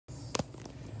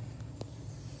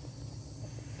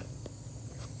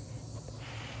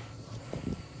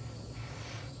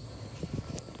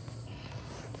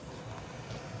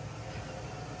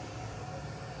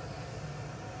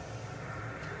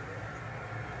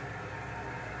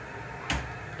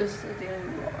This is the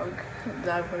only vlog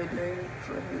that I'm probably doing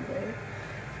for a new day.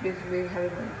 Basically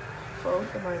having my phone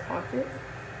in my pocket.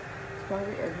 It's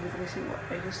probably as you can see what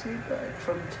I can see, but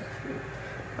from Tiffany.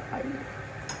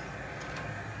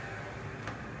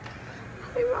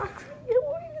 Hi Roxy, how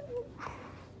are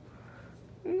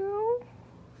you? No?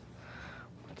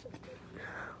 What's it?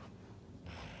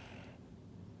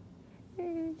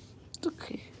 It's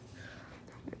okay.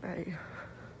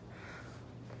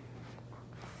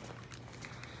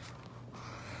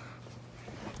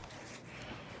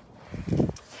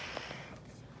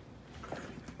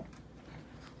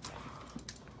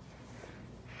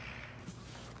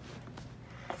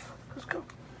 Let's go.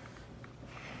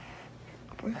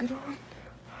 Bring it on.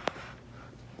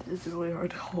 This is really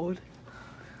hard to hold.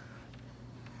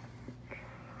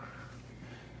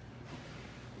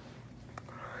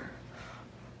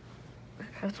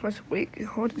 That's much weight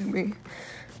holding me.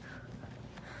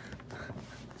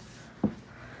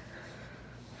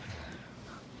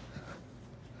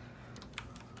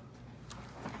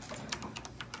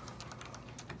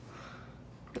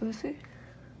 Let me see.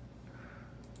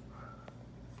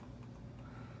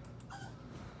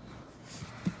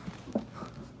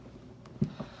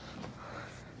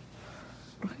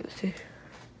 Okay, let's see.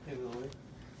 Hey, Lily.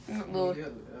 Lily. Can you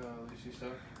get Lucy's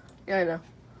stuff? Yeah, I know.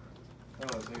 Oh,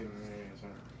 it's like,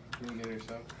 sorry. Can you get her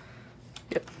stuff?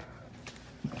 Yep.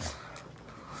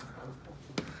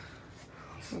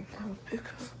 Pick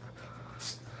up.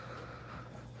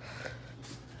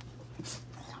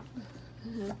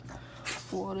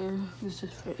 Water. This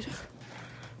is fridge.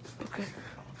 Okay.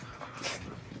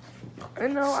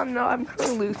 I'm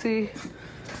calling Lucy.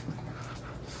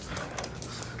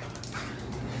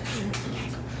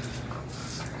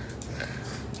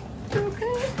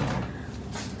 Okay.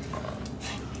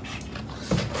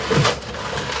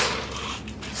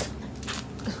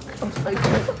 Like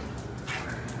that.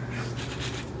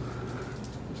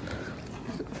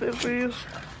 Is it fit for you?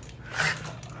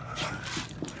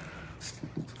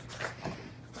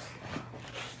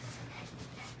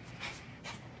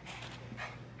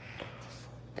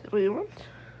 What do you want?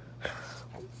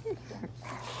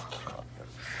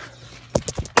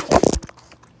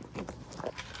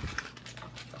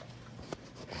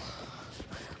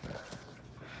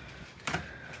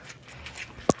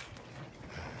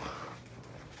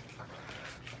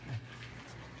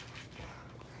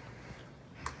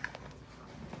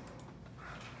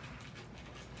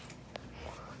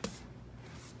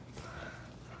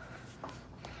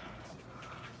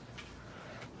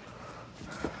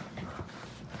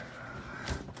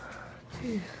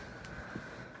 Jeez.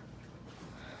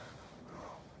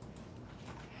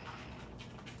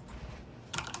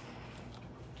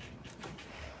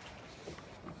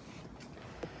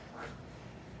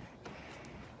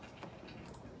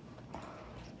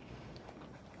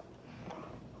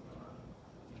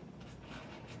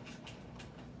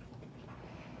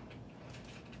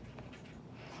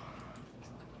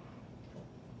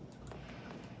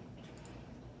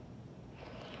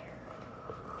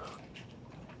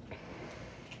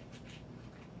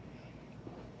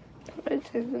 I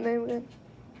changed the name again.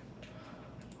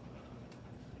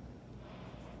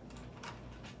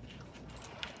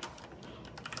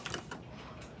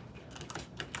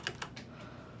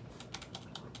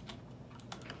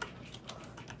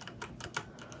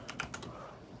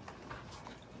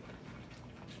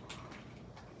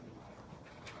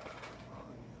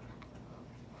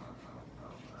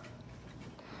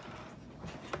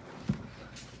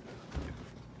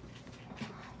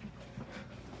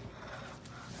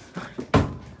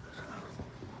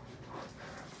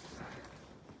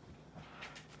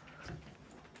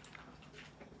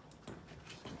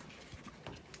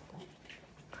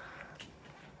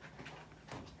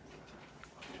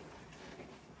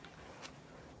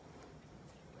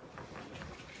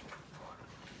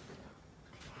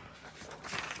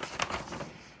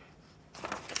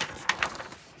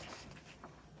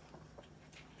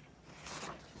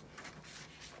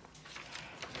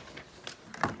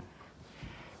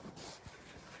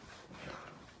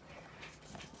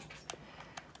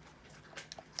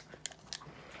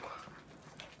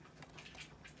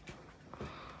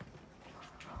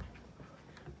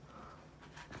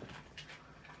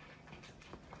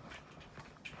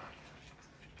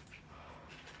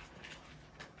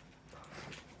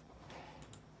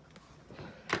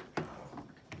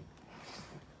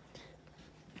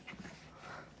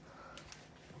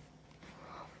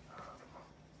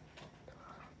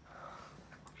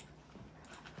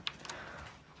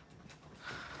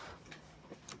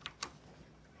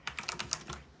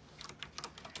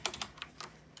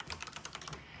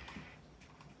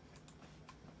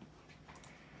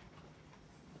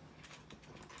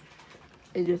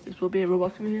 And just this will be a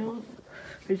Roblox video.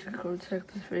 You can go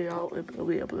check this video out. It'll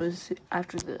be uploaded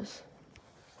after this.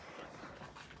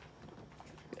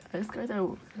 I just got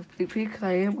a sneak peek because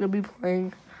I am gonna be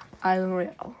playing Island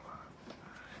Royale.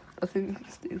 Nothing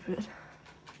stupid.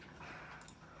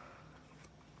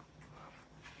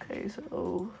 Okay,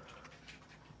 so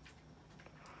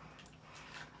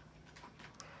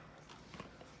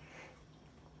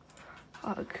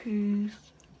hotkeys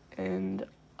and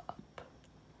up.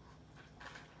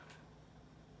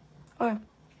 Okay.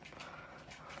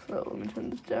 So let me turn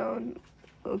this down.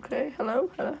 Okay, hello.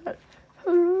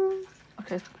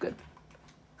 Okay, good.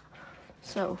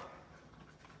 So,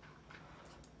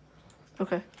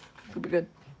 okay, it'll be good.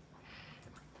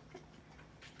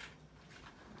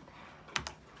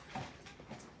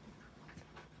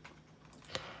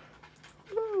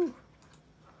 Woo.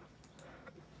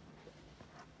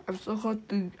 I'm so hot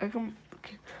to. I'm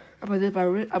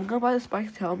gonna buy the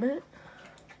spiked helmet.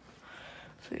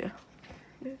 So yeah.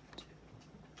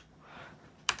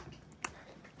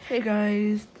 Hey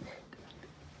guys,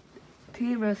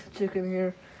 Team S Chicken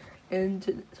here,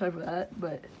 and sorry for that,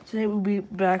 but today we'll be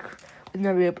back with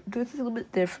another video. This is a little bit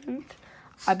different.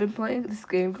 I've been playing this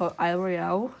game called Island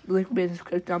Royale. The link will be in the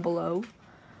description down below.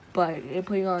 But I'm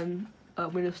playing on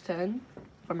Windows 10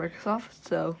 from Microsoft,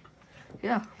 so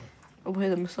yeah, I'll play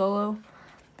them solo.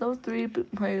 Those three been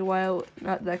playing a while,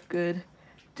 not that good.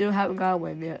 Still haven't got a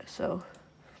win yet, so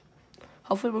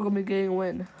hopefully we're gonna be getting a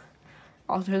win.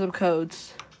 Also, here's some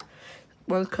codes.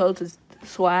 One of the codes is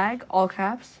swag, all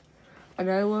caps.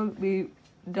 Another one would be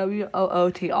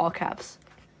WOOT, all caps.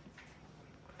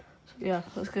 So yeah,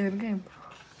 let's get in the game.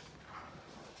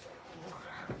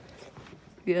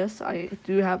 Yes, I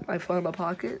do have my phone in my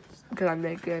pocket because I'm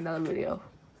making another video.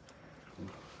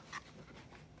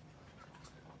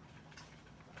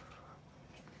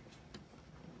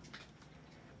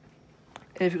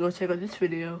 And if you go check out this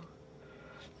video,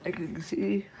 like you can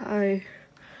see,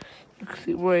 you can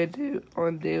see what I do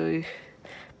on a daily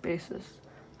basis.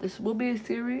 This will be a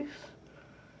series,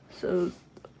 so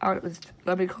I don't know, it's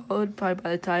gonna be called probably by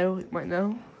the title, you might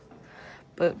know.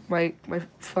 But my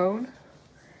phone,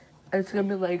 and it's gonna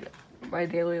be like my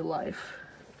daily life.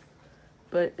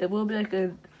 But it will be like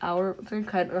an hour thing.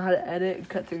 I don't know how to edit and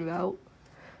cut things out.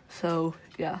 So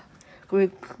yeah, gonna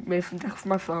be made from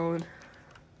my phone.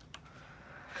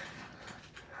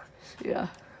 So yeah.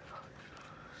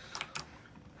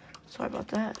 Sorry about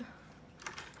that.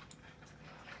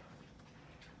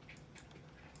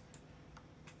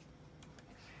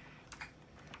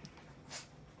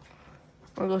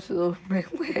 I'll go to the mainland.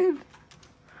 You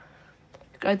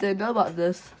guys didn't know about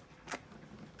this.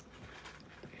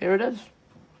 Here it is.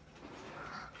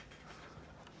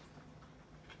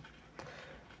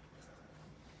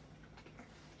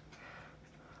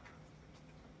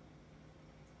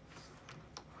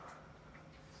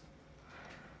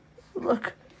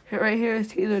 Look, right here is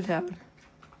Teeter Town.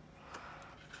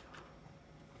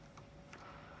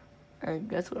 And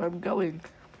guess where I'm going?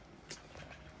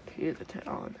 Teeter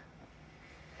Town.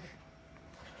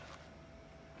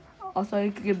 Also, I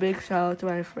can give a big shout out to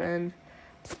my friend,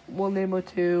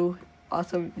 Nemo2,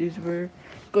 awesome YouTuber.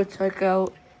 Go check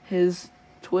out his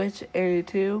Twitch and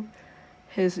YouTube.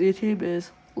 His YouTube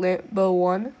is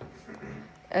Lambo1.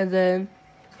 And then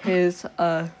his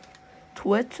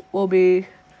Twitch will be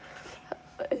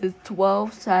is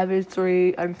 12 Savage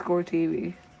 3 _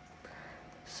 TV.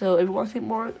 So if you want to see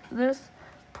more of this,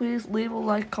 please leave a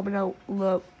like, comment out,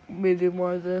 let me do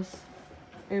more of this.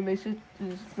 And make sure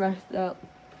to smash that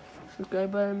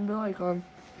subscribe button and bell icon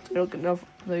so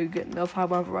you get enough how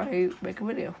whenever I make a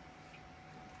video.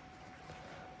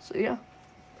 So yeah.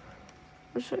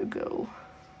 Where should I go?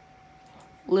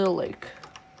 Little Lake.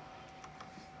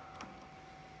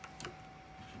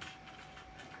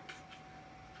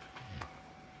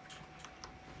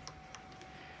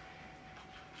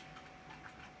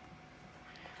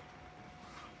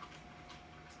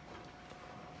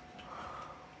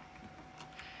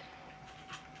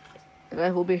 And I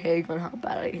will be hating on how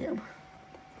bad I am.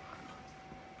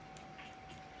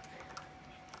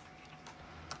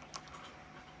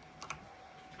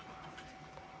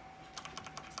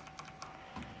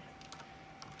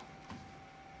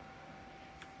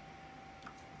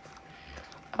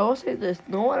 I will say this,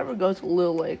 no one ever goes to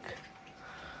Little Lake.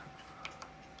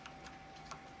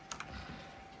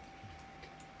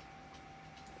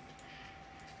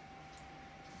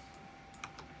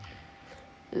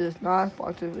 It is not a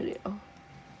sponsored video.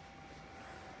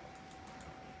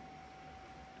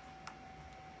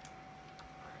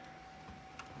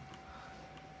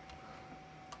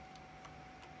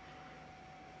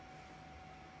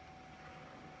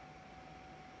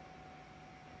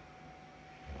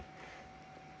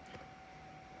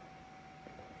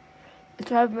 It's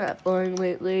haven't been that boring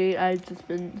lately. I've just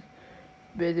been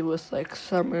busy with like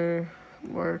summer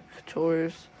work,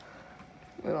 chores,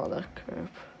 and all that crap.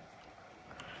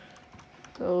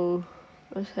 So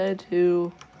let's head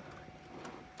to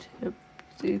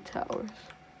Tipsy Towers.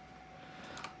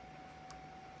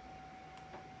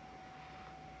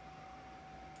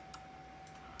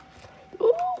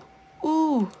 Ooh!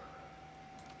 Ooh!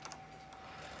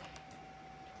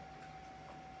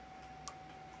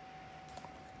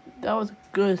 That was a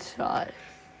good shot.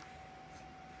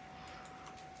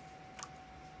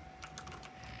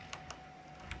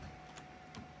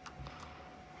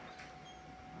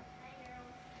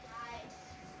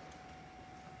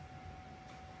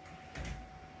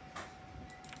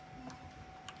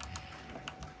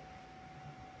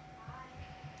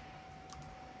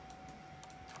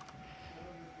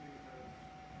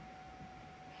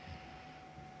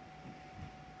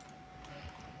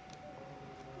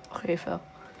 Okay, fell.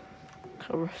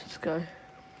 Cover this guy.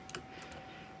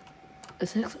 A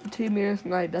 6-2 meter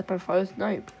snipe. That's my first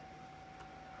snipe.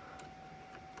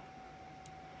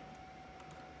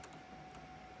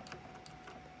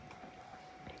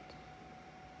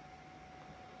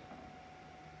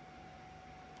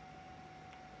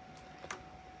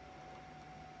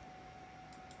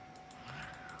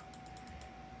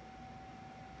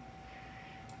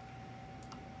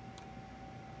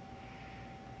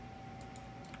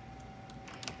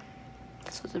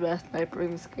 This was the best sniper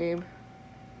in this game.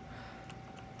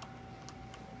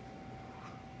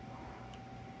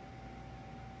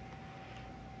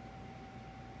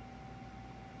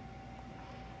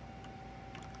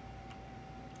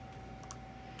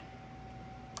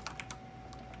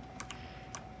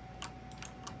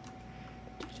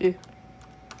 GG.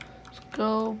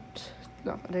 Scoped.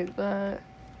 Not gonna take that.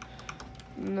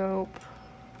 Nope.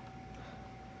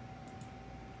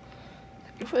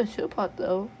 Thank you for the shield pot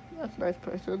though. That's a nice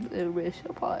person. They made a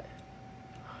shield pot.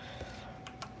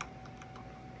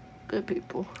 Good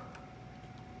people.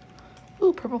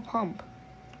 Ooh, purple pump.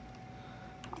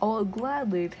 I will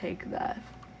gladly take that.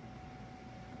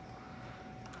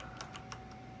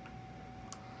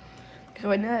 Cause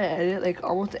right now I edit like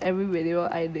almost every video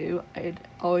I do, I'd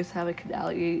always have a Canal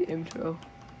 8 intro.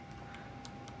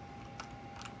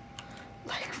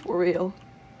 Like for real.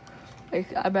 Like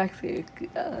I'm actually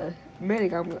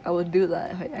admitting I would do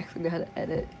that if I actually knew how to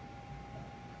edit.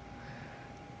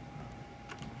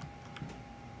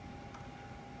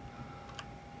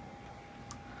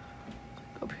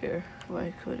 Up here, where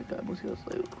I could have got Museo's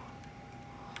loot.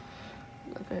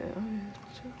 Okay,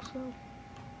 check some.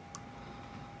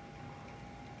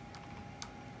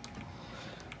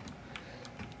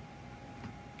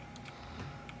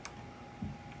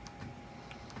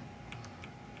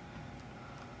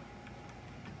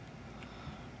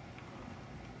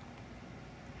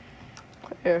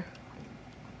 Here.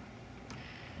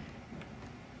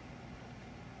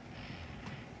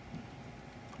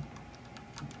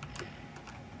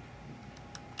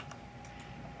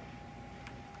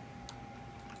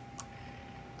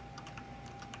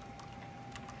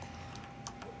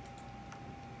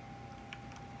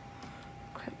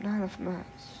 Crap, not enough mats.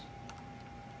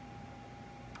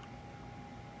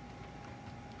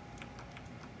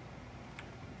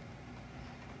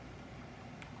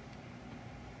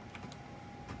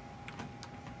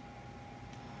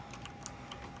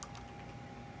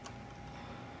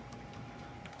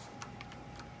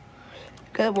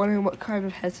 Guys wondering what kind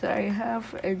of headset I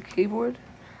have and keyboard?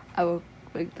 I will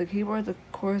like the keyboard, the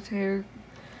Corsair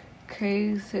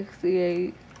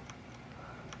K68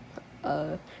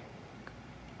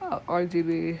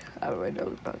 RGB. I don't really know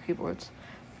about keyboards,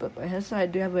 but my headset I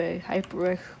do have a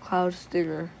HyperX Cloud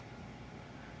Stinger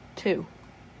 2.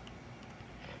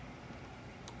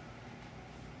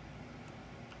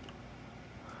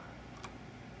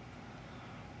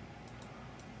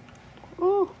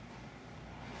 Ooh.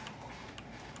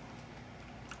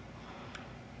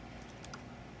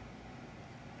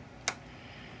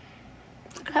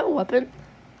 Do I have a weapon?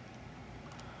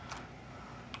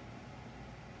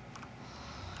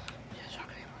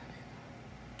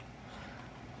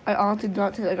 I honestly do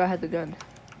not think like I had the gun.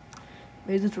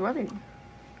 Maybe it's running.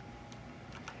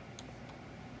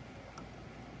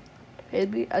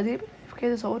 Maybe I didn't AFK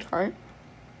this whole time.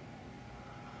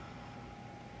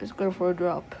 It's going for a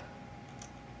drop.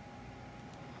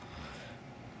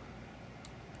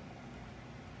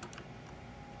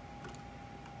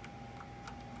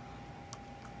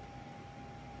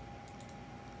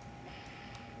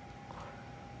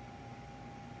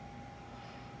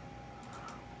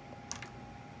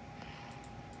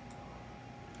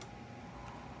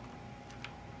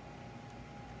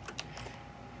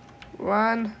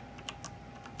 Run.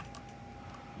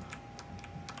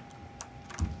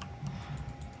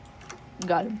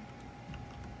 got him.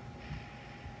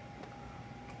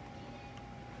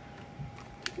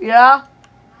 Yeah?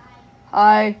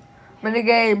 Hi. I'm in a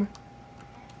game.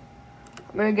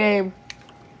 I'm in a game.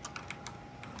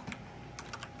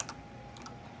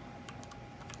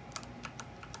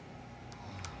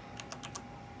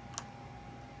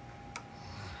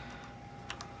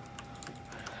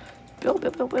 Bill.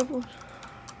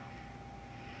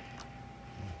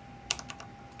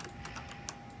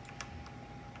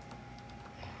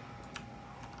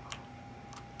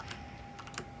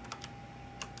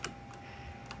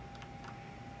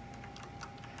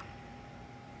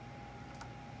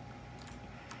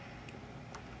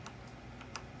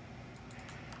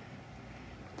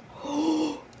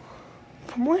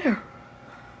 From where?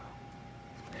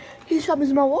 He shot me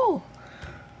in my wall.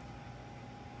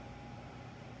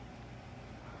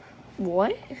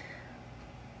 What?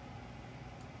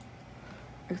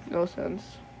 Makes no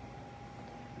sense.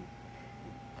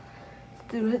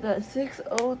 Dude, hit that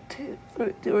 602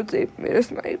 towards 8-meter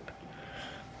snipe.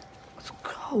 Let's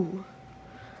go.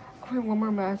 I'm playing one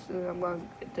more match and then I'm gonna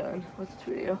get done with this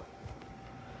video.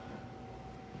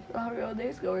 So how are your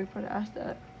days going? For to ask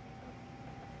that.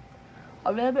 I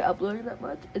haven't been uploading that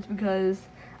much. It's because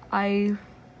I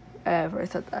already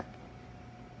said that.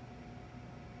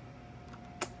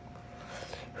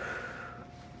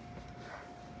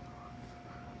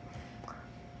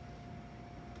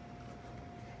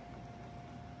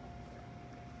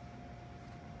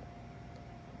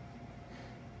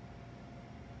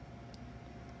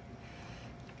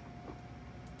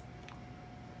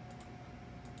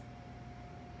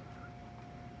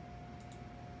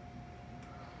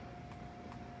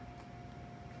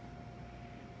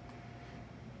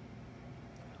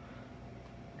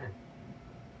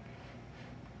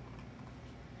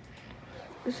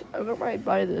 I might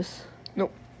buy this.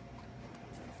 Nope.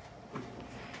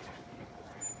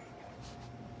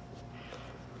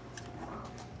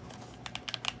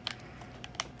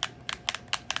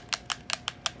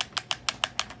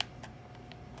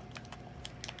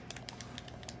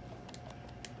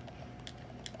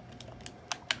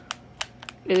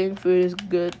 Eating food is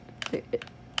good.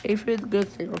 Eating food is a good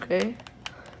thing, okay?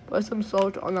 Put some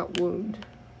salt on that wound.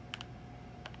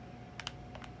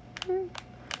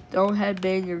 Don't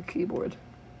headbang your keyboard.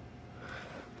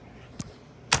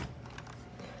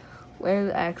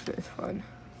 Land action is fun.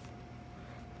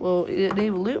 Well, they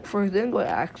loot first, then go to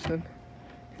action.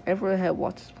 And for the head,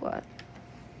 watch the splat.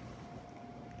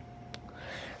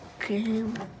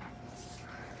 Game.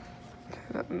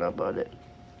 I don't know about it.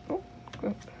 Oh,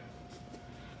 okay.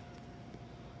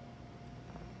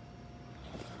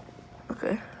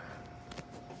 Okay.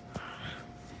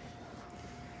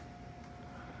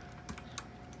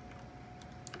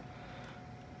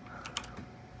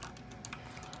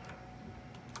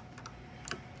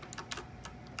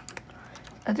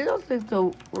 I think I'll take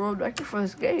the world record for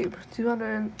this game.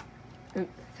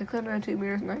 602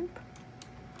 meters snipe.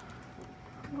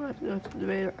 I'm gonna have to go to the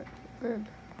debate then.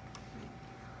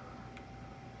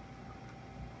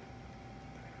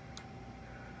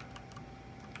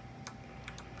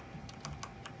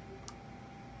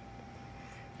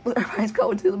 Everybody's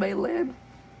going to the mainland.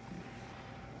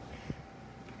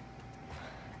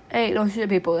 Hey, don't shoot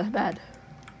people, that's bad.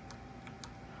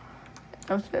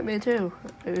 Don't shoot me too.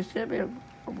 If you shoot me, I'm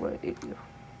gonna eat you.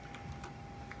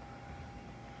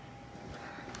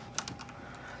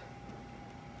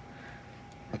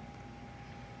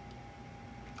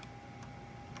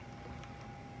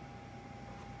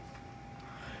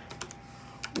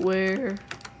 Where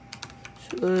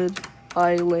should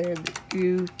island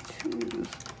you choose?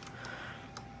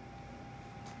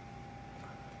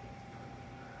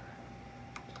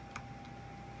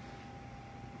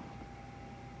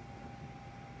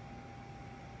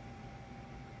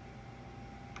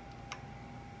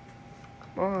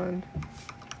 Come on.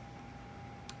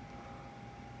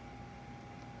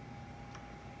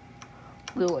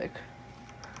 Loot Lake.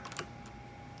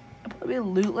 Probably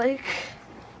Loot Lake.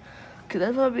 Cause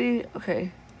that's probably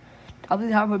okay. Probably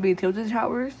the tower would be Tilted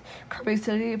Towers. Kirby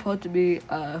City supposed to be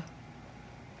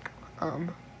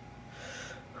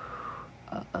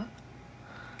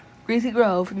Greasy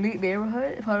Grove, Neat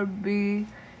Neighborhood. It probably be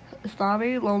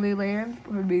Snobby, Lonely Land.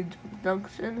 Probably be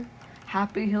Junction,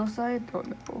 Happy Hillside. Don't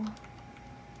know.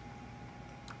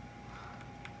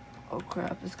 Oh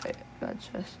crap! This guy got a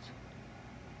chest.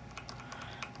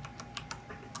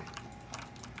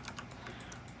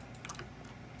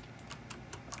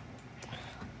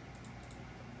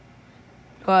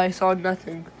 Oh, I saw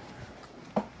nothing.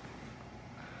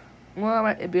 Well, I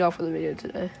might be off for the video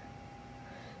today.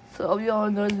 So So if y'all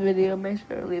enjoyed the video, make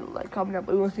sure to leave a like, comment down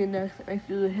what you want to see next. Make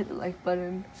sure to hit the like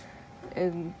button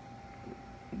and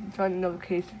turn the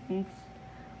notifications.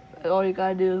 All you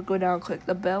gotta do is go down, click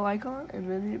the bell icon, and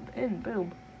then you're in.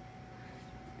 Boom.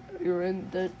 You're in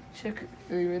the chicken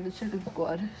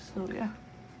squad. So yeah.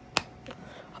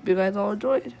 Hope you guys all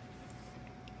enjoyed.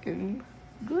 And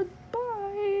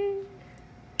goodbye.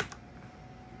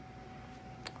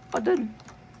 All done.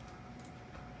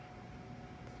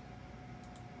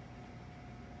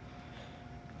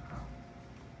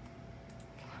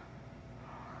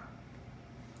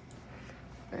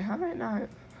 How right now?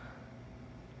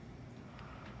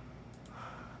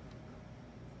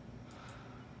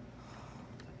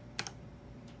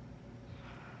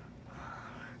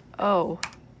 Oh.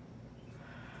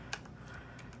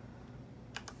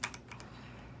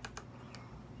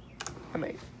 I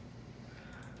made.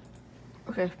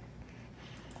 Okay.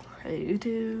 Hey,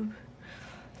 YouTube.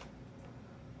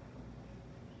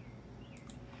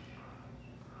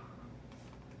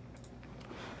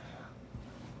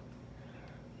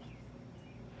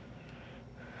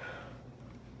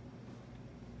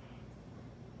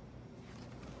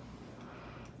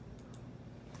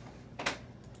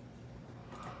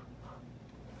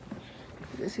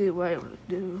 Let's see what I would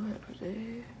do every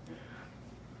day.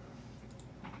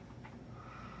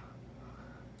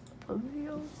 A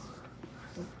video.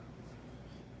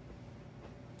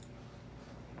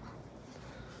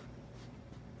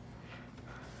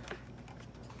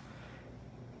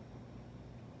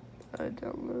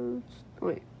 Downloads.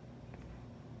 Wait.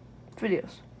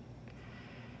 Videos.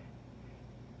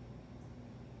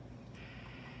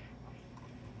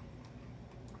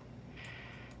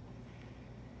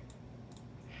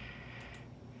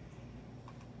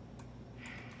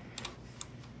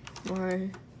 My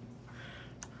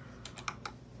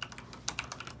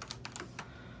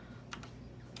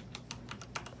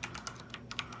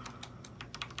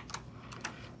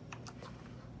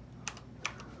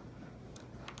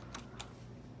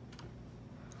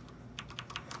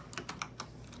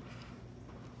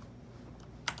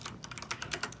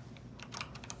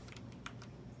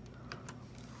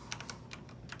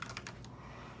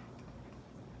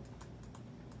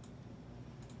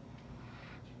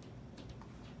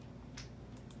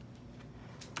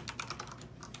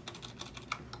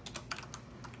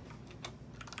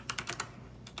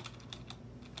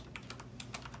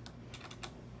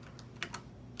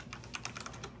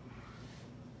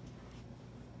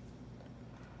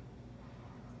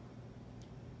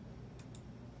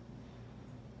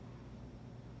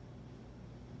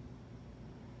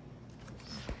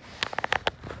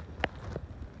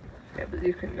yeah, but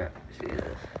you cannot see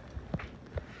this.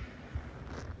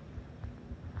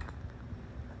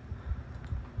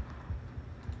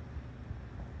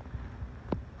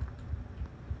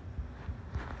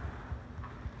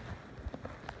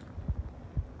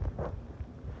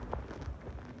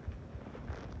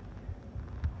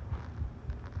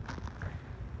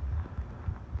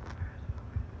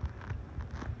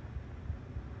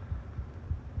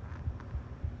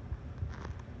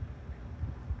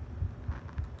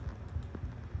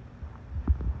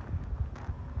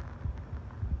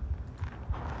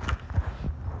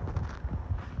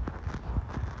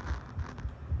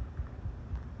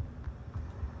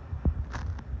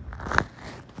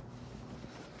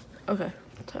 Okay,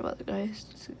 sorry about the guys.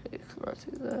 Just in case you want to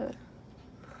see that.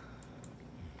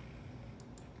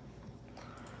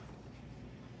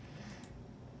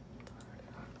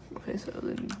 Okay, so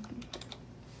then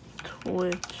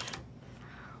Twitch.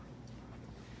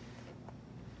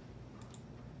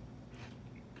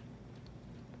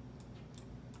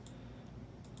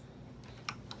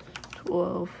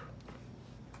 Twelve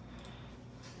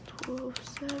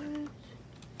Savage.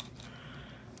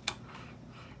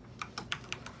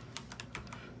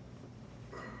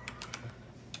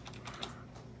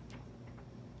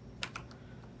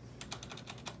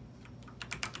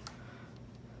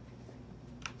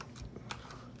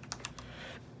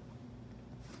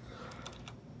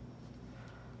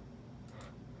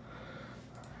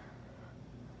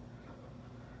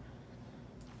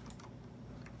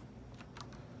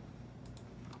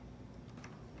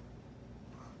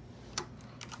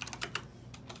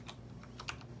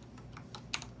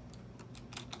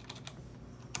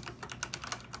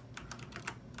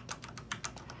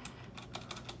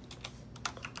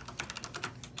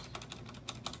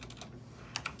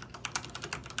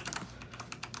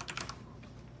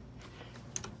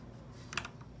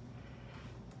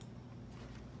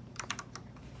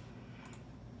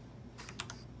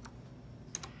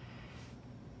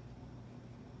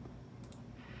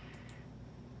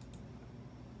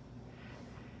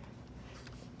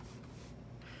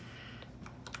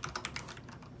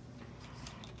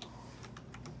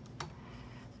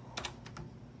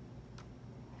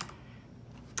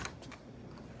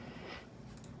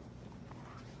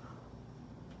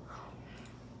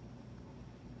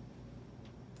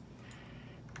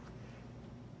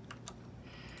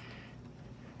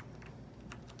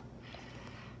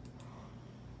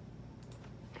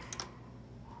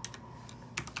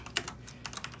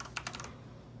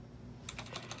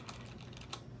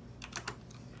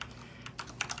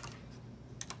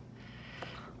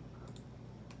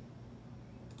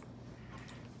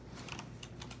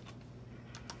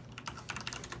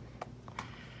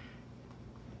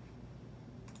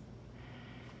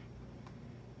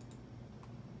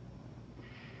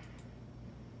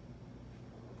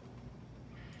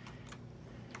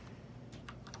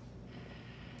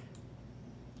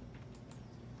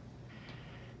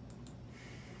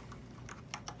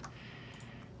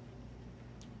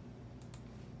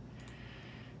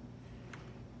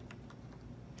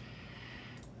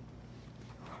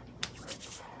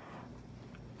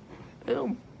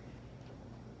 Boom.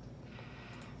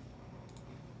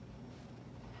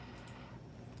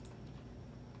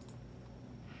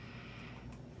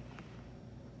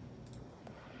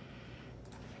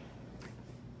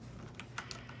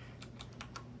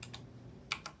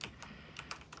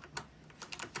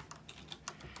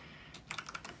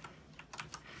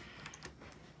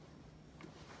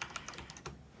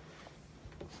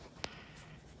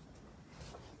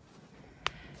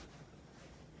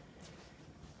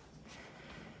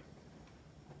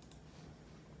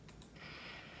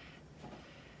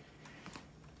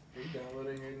 Are you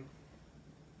downloading, Aiden?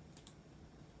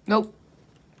 Nope.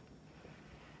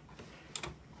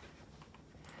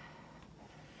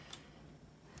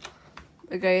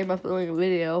 Okay, I'm uploading a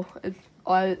video.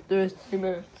 There's 3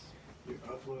 minutes. You're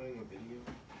uploading a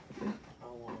video? How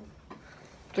long?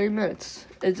 3 minutes.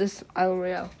 It's just Island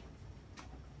Royale.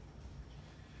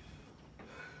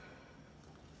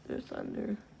 There's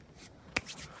thunder.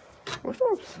 What's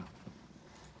up?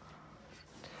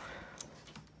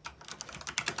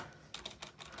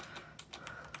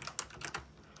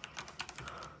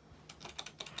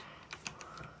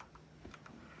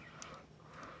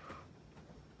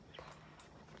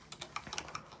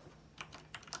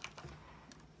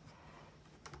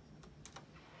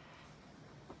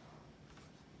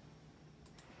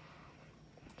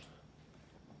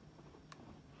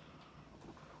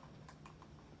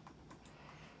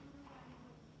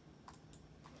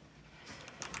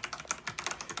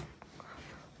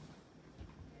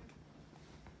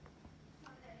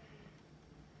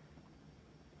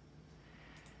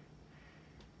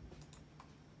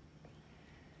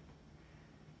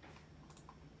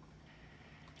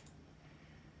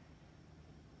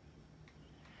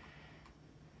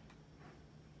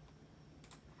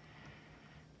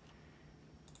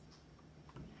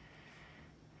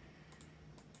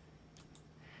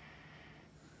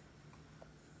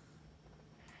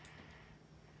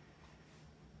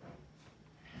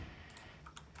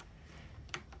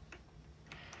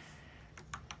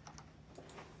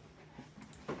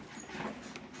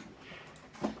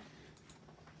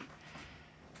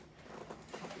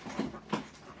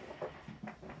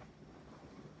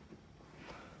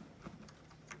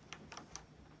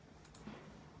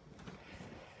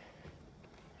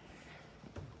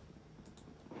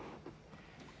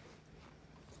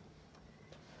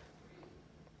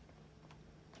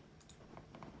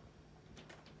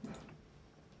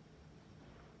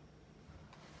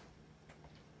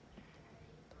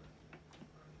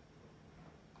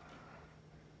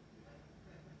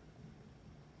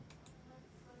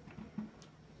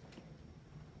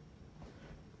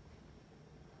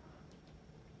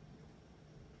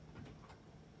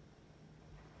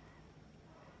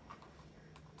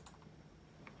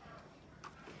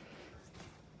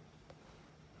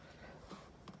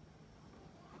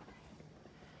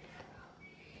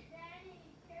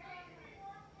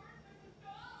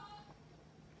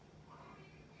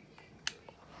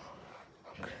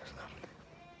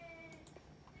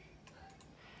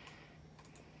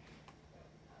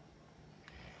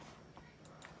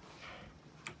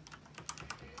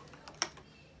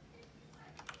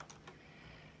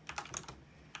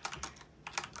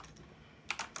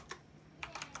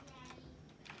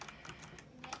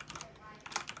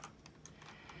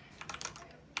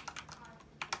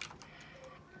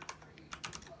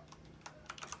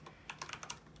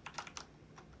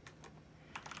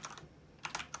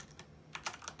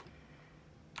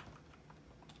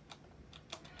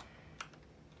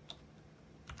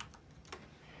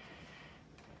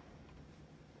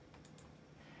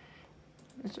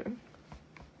 Yes, sir.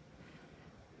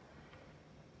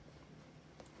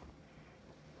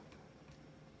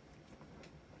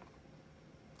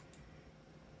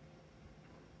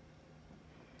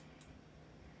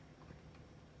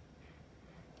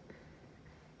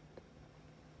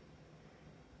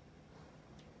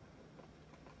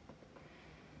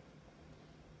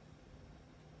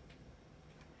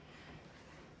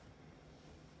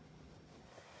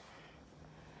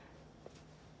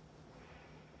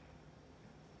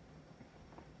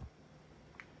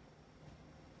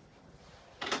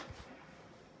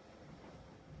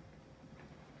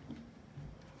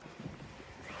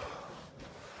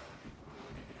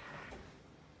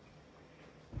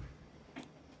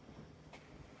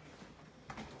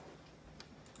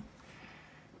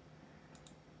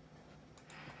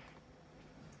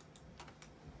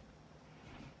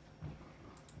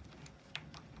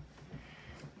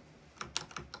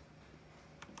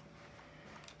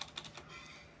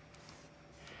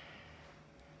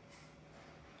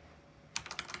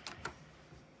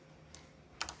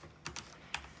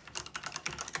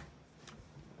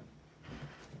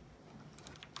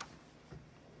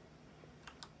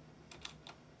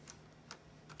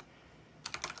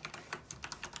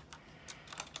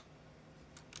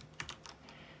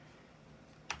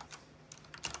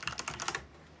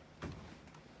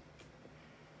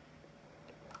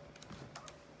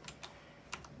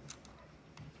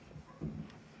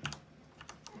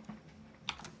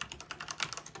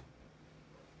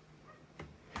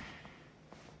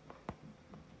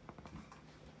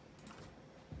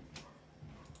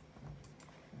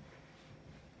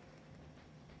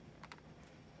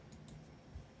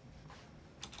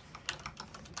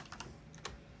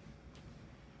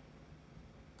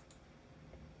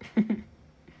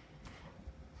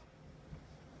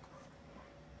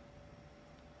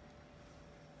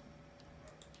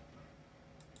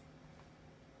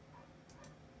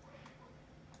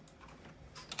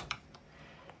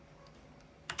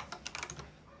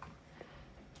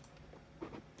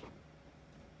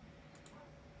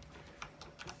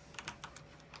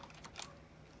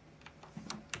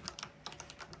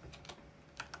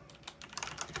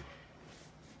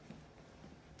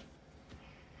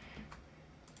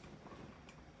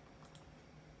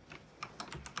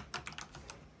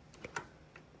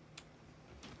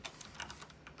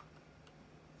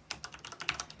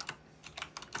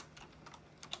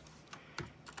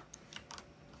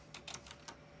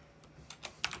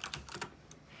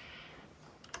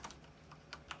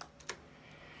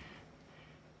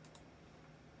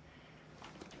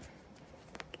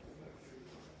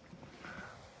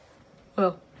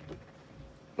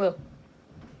 Well,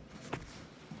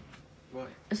 What?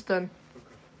 it's done.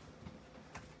 Okay.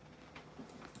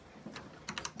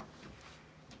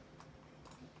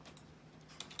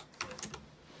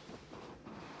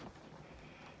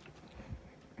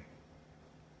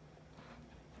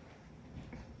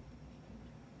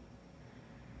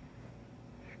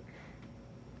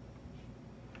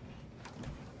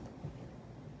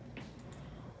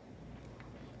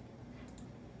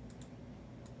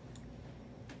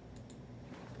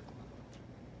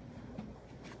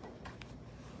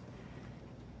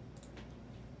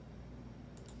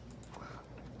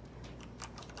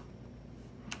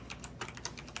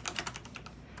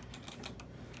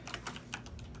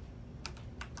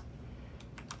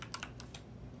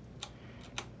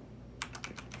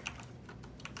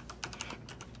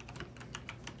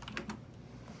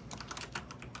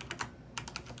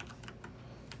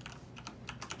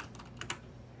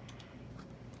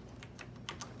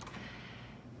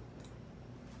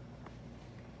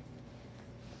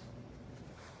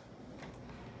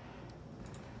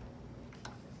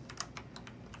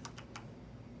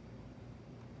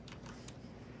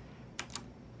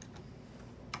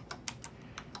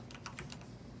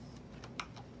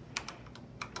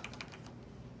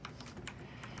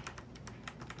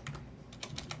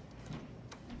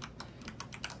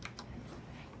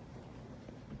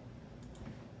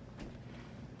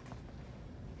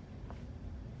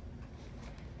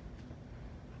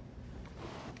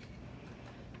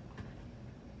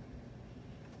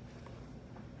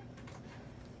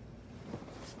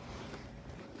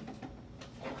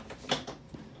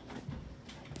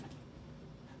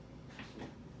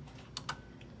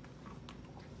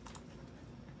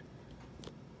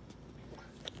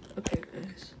 Okay,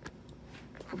 guys.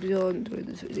 Hope you all enjoyed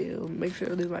this video. Make sure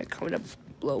to leave a comment down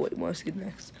below what you want to see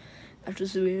next. After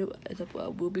this video, I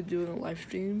will be doing a live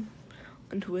stream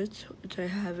on Twitch, which I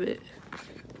have it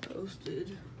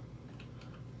posted.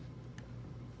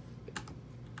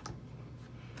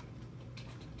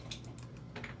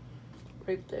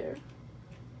 Right there.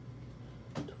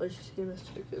 Twitch Team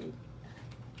Chicken.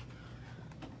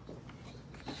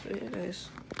 So yeah, guys.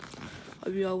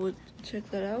 Hope you all would check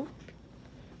that out.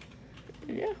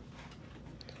 And yeah.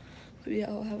 But yeah,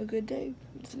 I'll have a good day.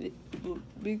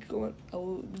 I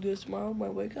will do this tomorrow when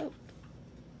I wake up.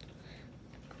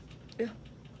 Yeah.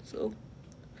 So,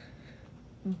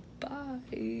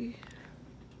 bye.